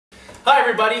Hi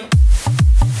everybody,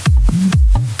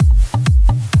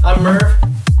 I'm Merv.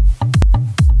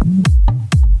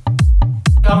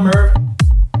 I'm Merv.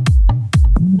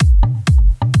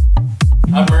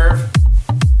 I'm Merv.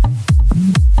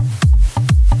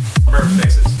 Merv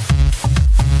Mixes.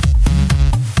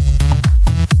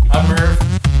 I'm Merv.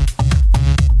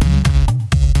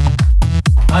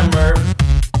 I'm Merv.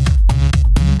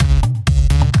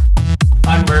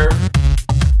 I'm Merv.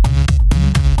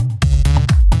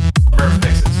 Merv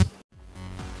Mixes.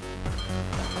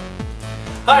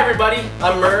 Hi everybody,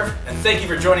 I'm Merv, and thank you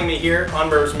for joining me here on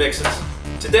Merv's Mixes.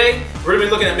 Today, we're going to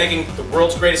be looking at making the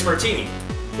world's greatest martini.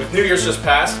 With New Year's just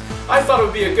passed, I thought it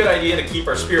would be a good idea to keep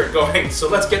our spirit going, so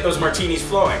let's get those martinis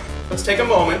flowing. Let's take a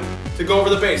moment to go over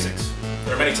the basics.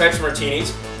 There are many types of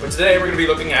martinis, but today we're going to be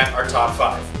looking at our top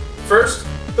 5. First,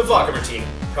 the Vodka Martini,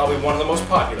 probably one of the most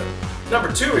popular.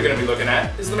 Number 2 we're going to be looking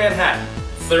at is the Manhattan.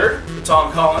 Third, the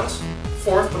Tom Collins.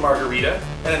 Fourth, the Margarita.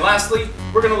 And then lastly,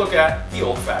 we're going to look at the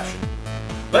Old Fashioned.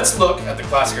 Let's look at the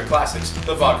classic of classics,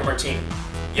 the Vodka Martini.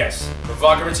 Yes, the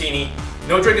Vodka Martini.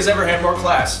 No drink has ever had more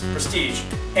class, prestige,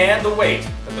 and the weight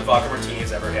that the Vodka Martini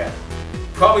has ever had.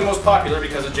 Probably most popular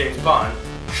because of James Bond,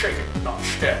 shake it, not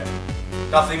stir.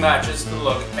 Nothing matches the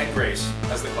look and grace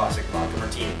as the classic Vodka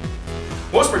Martini.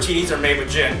 Most martinis are made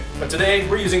with gin, but today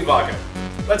we're using vodka.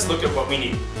 Let's look at what we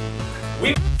need.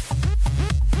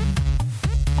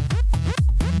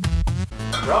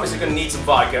 We're obviously going to need some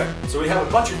vodka, so we have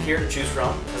a bunch of here to choose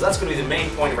from, because that's going to be the main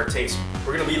point of our taste.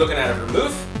 We're going to be looking at a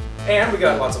vermouth, and we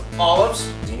got lots of olives.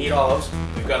 You need olives.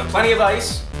 We've got plenty of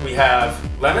ice. We have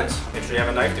lemons. Make sure you have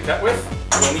a knife to cut with.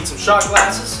 We'll need some shot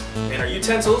glasses and our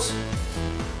utensils,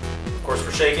 of course,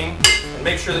 for shaking. And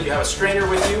make sure that you have a strainer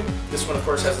with you. This one, of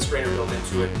course, has a strainer built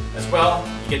into it as well.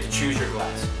 You get to choose your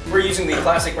glass. We're using the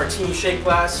classic martini shake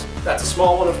glass. That's a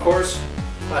small one, of course.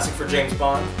 Classic for James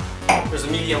Bond. There's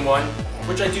a medium one,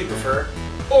 which I do prefer.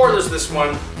 Or there's this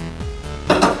one,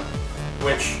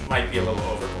 which might be a little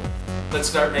overboard. Let's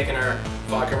start making our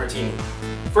vodka martini.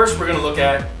 First, we're going to look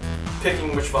at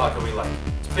picking which vodka we like.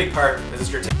 It's a big part, because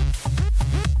it's your taste.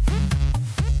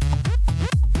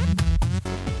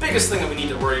 The biggest thing that we need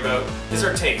to worry about is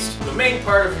our taste. The main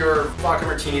part of your vodka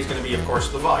martini is going to be, of course,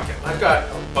 the vodka. I've got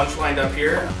a bunch lined up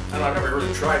here. I don't know, I've never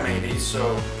really tried many of these,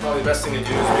 so probably the best thing to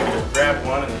do is maybe just grab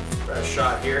one and grab a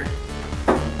shot here.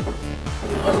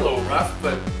 That was a little rough,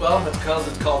 but, well, that's because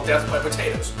it's called death by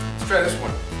potatoes. Let's try this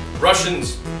one.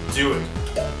 Russians do it.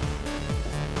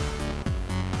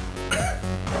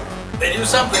 They do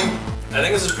something. I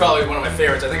think this is probably one of my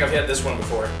favorites. I think I've had this one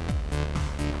before.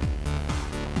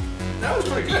 That was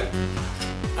pretty good.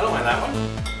 I don't mind that one.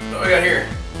 What do we got here?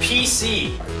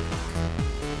 PC.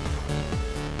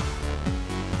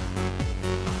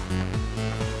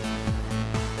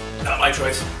 Not my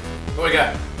choice. What do we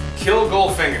got? Kill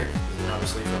Goldfinger.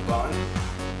 Obviously from Bond.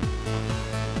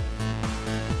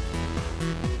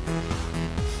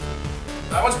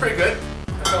 That one's pretty good.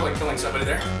 I felt like killing somebody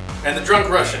there. And the Drunk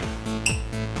Russian.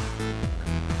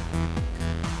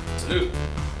 Salute.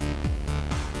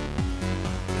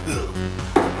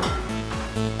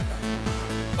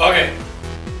 Okay.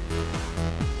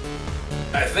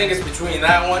 I think it's between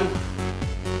that one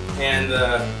and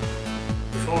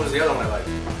which one was the other one I liked?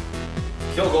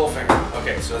 Kill Goldfinger.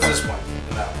 Okay, so it's this one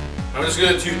and that one. I'm just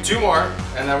gonna do 2 more,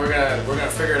 and then we're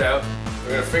gonna figure it out.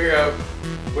 We're gonna figure out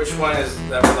which one is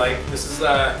that we like. This is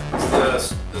the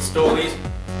Stolies.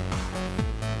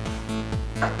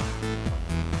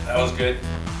 That was good.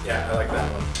 Yeah, I like that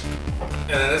one.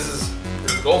 And then this is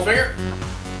Goldfinger.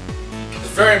 It's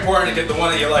very important to get the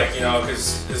one that you like, you know,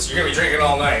 because you're gonna be drinking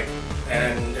all night.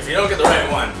 And if you don't get the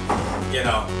right one, you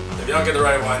know, if you don't get the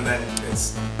right one, then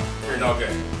you're no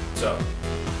good. So.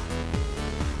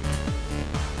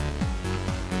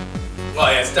 Well,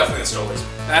 yeah, it's definitely the Stolies.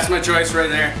 That's my choice right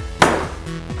there.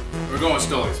 We're going with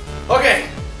Stolies. Okay,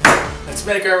 let's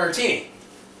make our martini.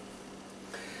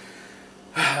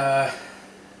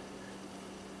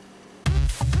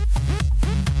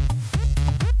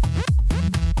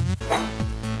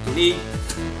 We need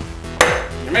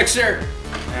your mixer,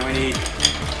 and we need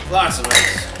lots of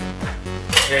ice.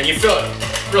 And you fill it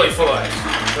really full of ice.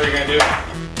 That's what you're gonna do.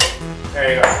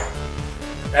 There you go.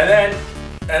 And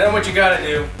then what you gotta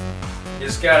do. You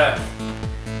just gotta,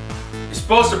 you're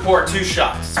supposed to pour 2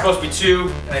 shots. It's supposed to be 2,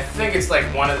 and I think it's like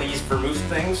one of these vermouth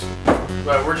things.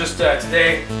 But we're just,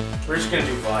 today, we're just gonna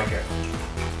do vodka.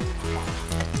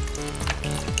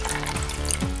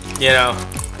 You know,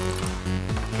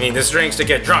 I mean, this drink's to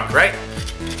get drunk, right?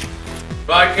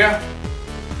 Vodka.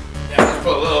 Yeah, just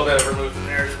put a little bit of vermouth in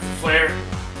there just for flavor.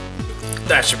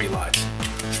 That should be lots.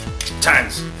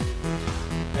 Tons.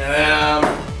 And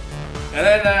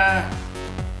then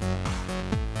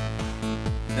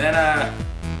Then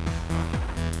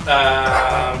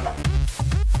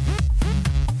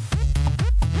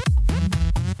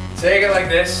take it like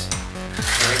this,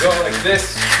 and we go like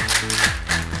this.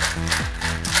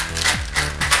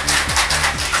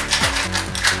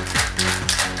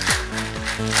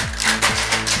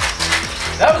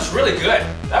 That was really good.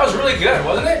 That was really good,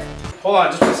 wasn't it? Hold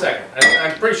on just a second.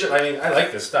 I'm pretty sure, I mean, I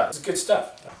like this stuff. It's good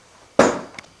stuff.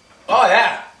 Oh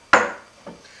yeah.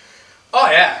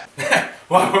 Oh yeah.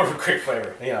 One more for quick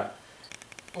flavor, yeah.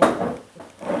 Wow,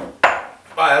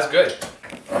 that's good.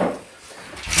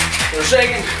 We're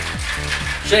shaking,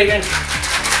 shaking,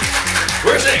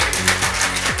 we're shaking.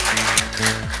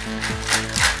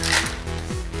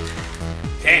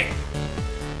 Okay,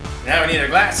 now we need a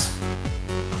glass,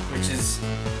 which is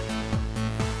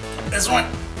this one.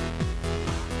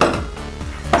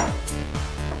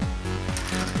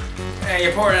 And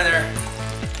you pour it in there,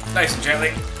 nice and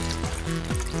gently.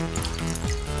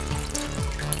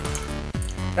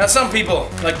 Now some people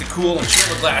like to cool and chill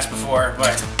the glass before,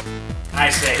 but I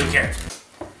say who cares.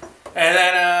 And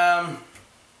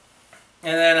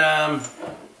then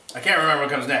I can't remember what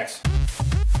comes next.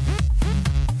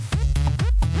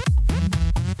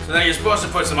 So then you're supposed to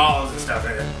put some olives and stuff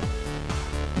in it.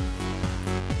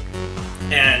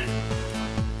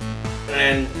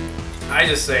 And I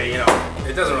just say, you know,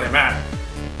 it doesn't really matter,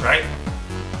 right?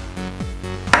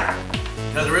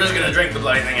 Because we're just gonna drink the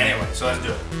bloody thing anyway, so let's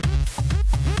do it.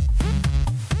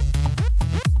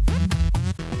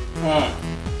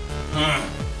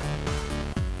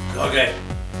 Okay.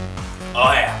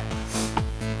 Oh yeah.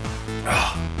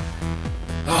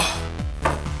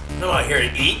 I'm not here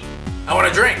to eat. I want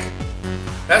to drink.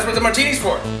 That's what the martini's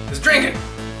for. Is drinking.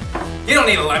 You don't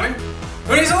need a lemon.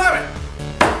 Who needs a lemon?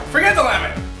 Forget the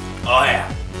lemon. Oh yeah.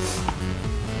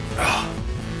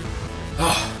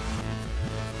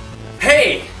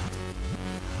 Hey.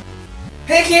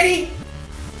 Hey kitty.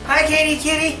 Hi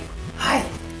kitty. Hi.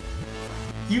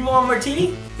 You want a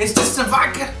martini? It's just some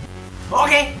vodka.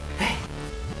 Okay. Hey.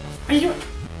 What are you doing?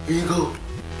 Here you go.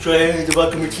 Try the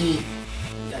vodka martini.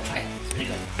 Yeah, try it. Here you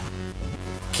go.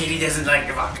 Kitty doesn't like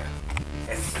your vodka.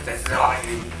 That's all I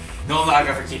need. No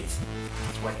vodka for kitties.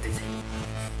 That's what they say.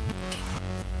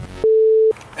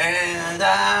 And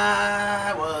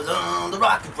I was on the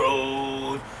rocky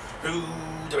road through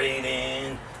the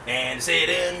raining and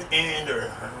sitting in the...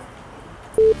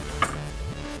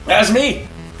 That's me.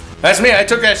 That's me. I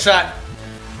took that shot.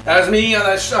 That was me on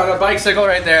a bicycle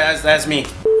right there. That's me.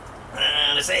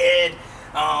 And I said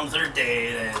on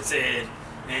Thursday. That's it.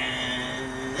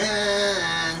 And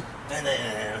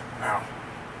then wow.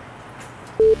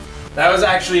 That was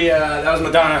actually that was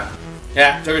Madonna.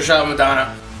 Yeah, took a shot with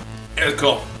Madonna. It was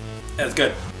cool. It was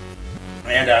good.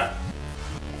 And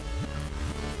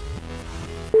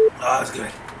oh, it's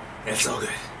good. It's so good.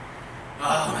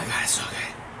 Oh my god, it's so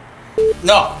good.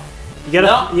 No. You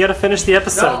gotta finish the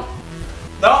episode.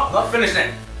 No, not finishing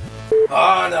it.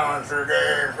 Oh no, it's so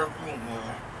good.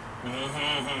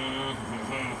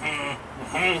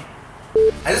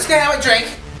 I'm just gonna have a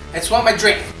drink. I just want my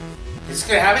drink. I'm just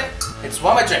gonna have it. I just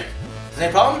want my drink. Is there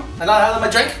any problem? I'm not having my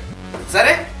drink? Is that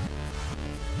it?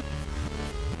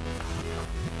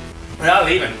 We're not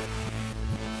leaving.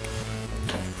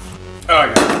 Oh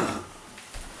yeah.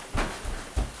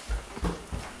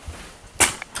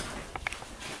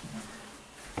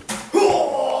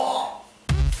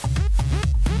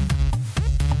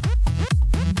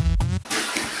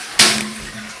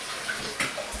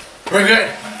 We're good.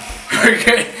 We're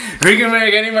good. We can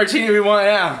make any martini we want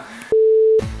now.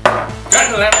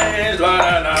 Cotton lemon, la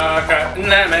la la, cotton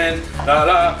lemon, la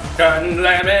la, cotton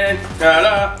lemon, la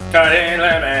la, cotton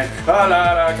lemon, la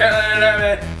la la, cotton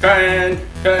lemon, cotton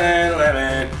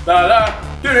lemon, la la,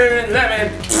 lemon.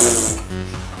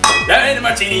 Lemon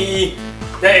martini.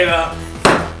 There you go.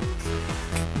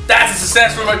 That's a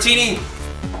successful martini.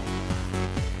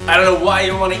 I don't know why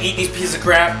you want to eat these pieces of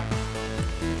crap.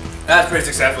 That's pretty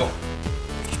successful.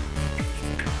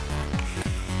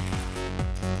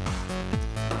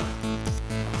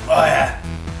 Oh yeah.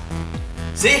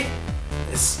 See?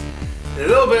 It's a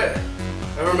little bit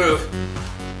of remove.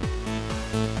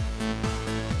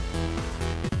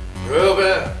 A little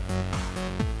bit.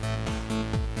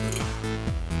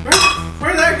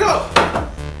 Where'd that go?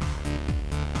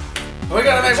 We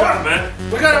gotta make more, man.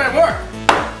 We gotta make more.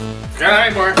 Gotta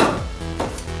make more.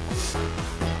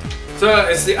 So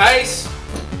it's the ice,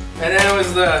 and then it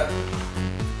was the, I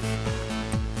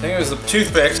think it was the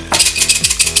toothpick,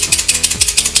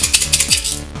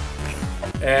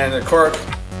 and the cork,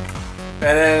 and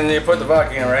then you put the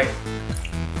vodka in, right?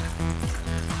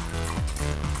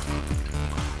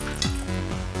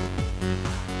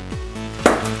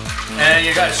 then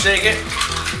you gotta shake it.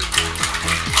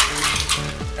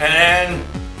 And then,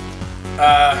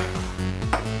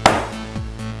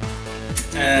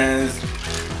 and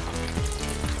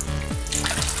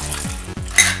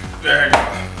there you go.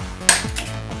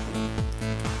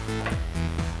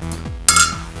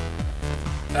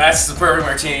 That's the perfect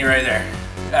martini right there.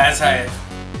 That's how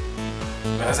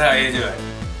you do it.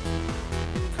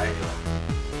 How you do it.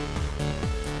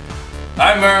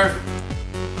 I'm Merv.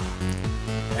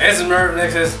 This is Merv the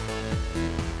Mixologist.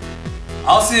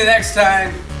 I'll see you next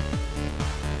time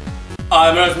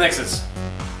on Merv the Mixologist.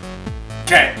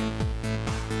 Okay.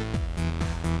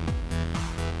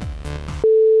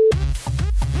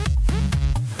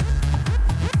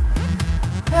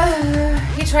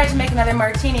 He tried to make another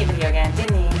martini video again,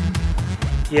 didn't he?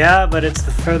 Yeah, but it's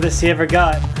the furthest he ever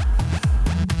got.